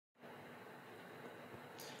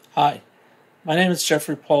Hi, my name is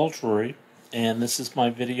Jeffrey Paul Drury, and this is my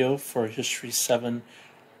video for History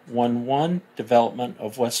 711, Development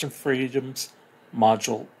of Western Freedoms,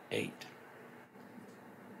 Module 8.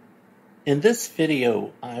 In this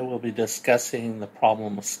video, I will be discussing the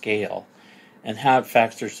problem of scale and how it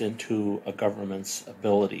factors into a government's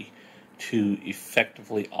ability to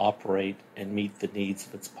effectively operate and meet the needs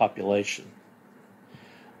of its population.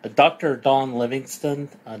 Dr. Don Livingston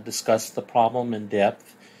discussed the problem in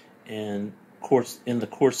depth in the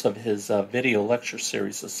course of his video lecture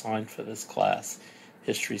series assigned for this class,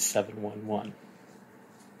 History 711.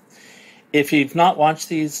 If you've not watched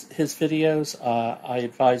his videos, I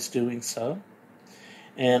advise doing so.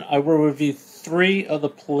 And I will review three of the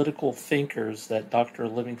political thinkers that Dr.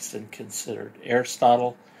 Livingston considered: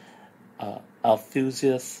 Aristotle,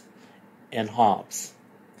 Althusius, and Hobbes.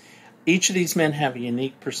 Each of these men have a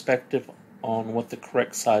unique perspective on what the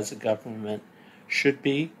correct size of government should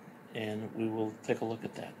be, and we will take a look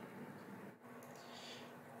at that.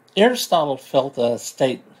 Aristotle felt a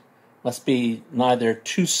state must be neither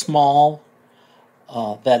too small,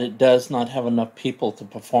 that it does not have enough people to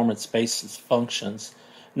perform its basic functions,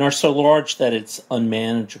 nor so large that it's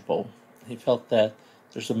unmanageable. He felt that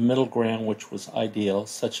there's a middle ground which was ideal,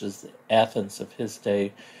 such as Athens of his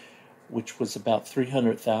day, which was about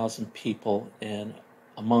 300,000 people, and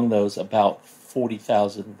among those about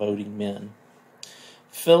 40,000 voting men.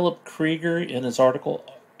 Philip Krieger, in his article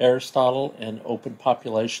Aristotle and Open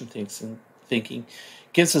Population Thinking,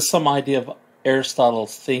 gives us some idea of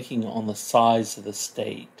Aristotle's thinking on the size of the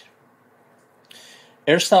state.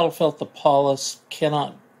 Aristotle felt the polis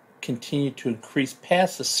cannot continue to increase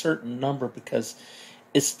past a certain number because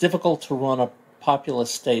it's difficult to run a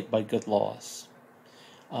populous state by good laws.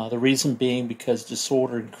 The reason being because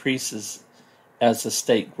disorder increases as the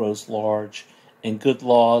state grows large, and good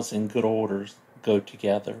laws and good orders go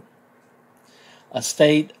together. A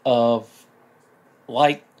state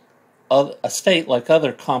like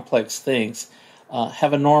other complex things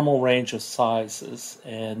have a normal range of sizes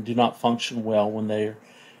and do not function well when they're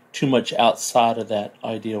too much outside of that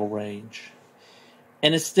ideal range.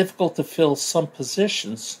 And it's difficult to fill some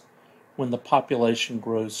positions when the population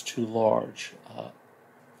grows too large.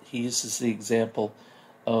 He uses the example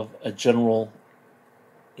of a general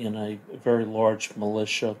in a very large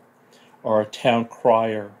militia or a town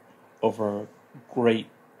crier over a great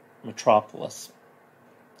metropolis.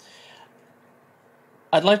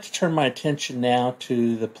 I'd like to turn my attention now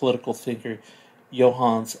to the political thinker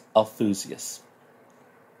Johannes Althusius.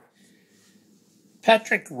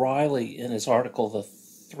 Patrick Riley, in his article, The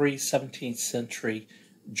Three 17th Century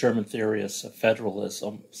German Theorists of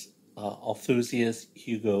Federalism, Althusius,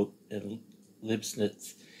 Hugo, and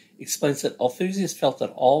Leibniz, explains that Althusius felt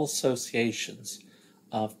that all associations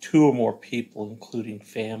of two or more people, including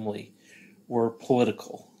family, were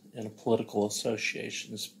political, and political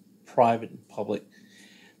associations, private and public.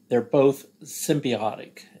 They're both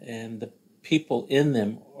symbiotic, and the people in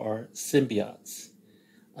them are symbiotes.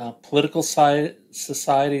 Political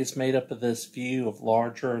society is made up of this view of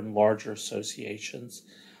larger and larger associations.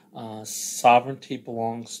 Sovereignty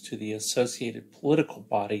belongs to the associated political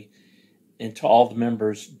body and to all the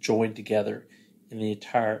members joined together in the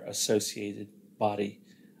entire associated body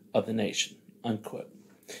of the nation, unquote.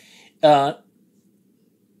 The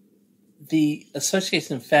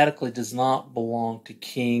association emphatically does not belong to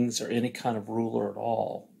kings or any kind of ruler at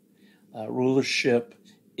all. Rulership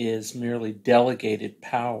is merely delegated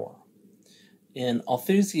power. In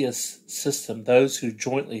Althusius' system, those who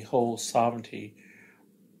jointly hold sovereignty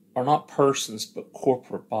are not persons but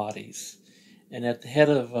corporate bodies, and at the head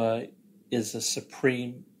of is a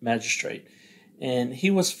supreme magistrate, and he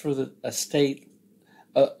was for a state.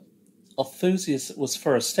 Althusius was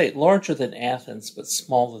for a state larger than Athens but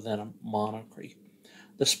smaller than a monarchy.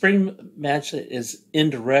 The supreme magistrate is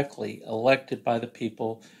indirectly elected by the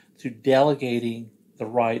people through delegating the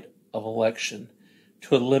right of election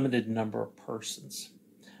to a limited number of persons.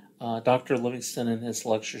 Dr. Livingston in his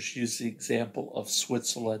lectures used the example of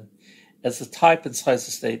Switzerland as the type and size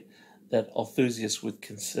of state that Althusius would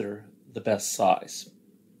consider the best size.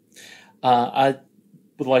 I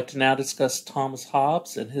would like to now discuss Thomas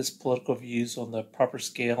Hobbes and his political views on the proper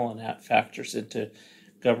scale and how it factors into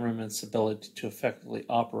government's ability to effectively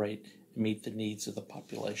operate and meet the needs of the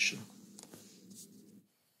population.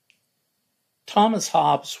 Thomas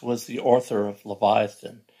Hobbes was the author of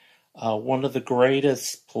Leviathan, one of the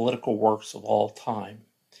greatest political works of all time.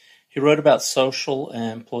 He wrote about social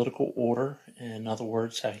and political order, in other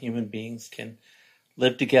words, how human beings can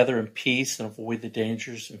live together in peace and avoid the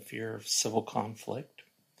dangers and fear of civil conflict.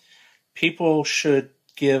 People should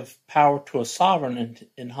give power to a sovereign,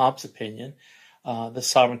 in Hobbes' opinion. The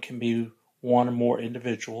sovereign can be one or more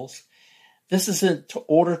individuals. This is in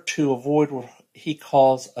order to avoid what he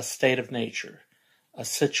calls a state of nature, a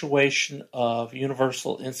situation of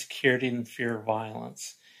universal insecurity and fear of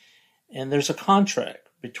violence. And there's a contract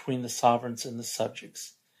between the sovereigns and the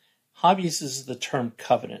subjects. Hobbes uses the term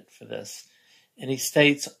covenant for this, and he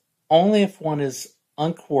states only if one is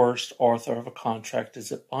uncoerced author of a contract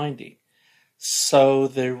is it binding. So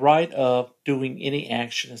the right of doing any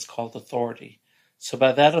action is called authority. So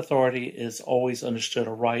by that, authority is always understood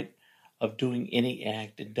a right of doing any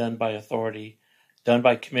act and done by authority, done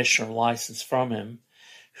by commission or license from him,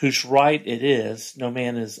 whose right it is. No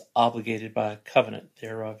man is obligated by a covenant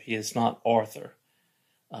thereof. He is not author,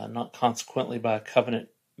 not consequently by a covenant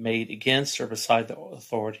made against or beside the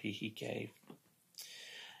authority he gave.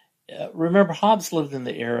 Remember, Hobbes lived in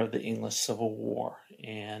the era of the English Civil War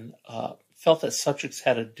and felt that subjects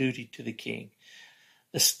had a duty to the king.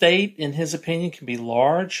 The state, in his opinion, can be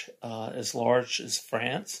large as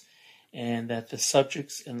France, and that the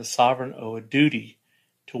subjects and the sovereign owe a duty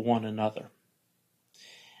to one another.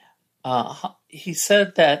 He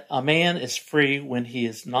said that a man is free when he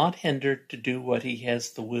is not hindered to do what he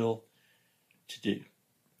has the will to do.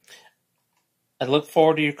 I look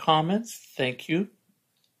forward to your comments. Thank you,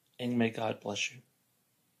 and may God bless you.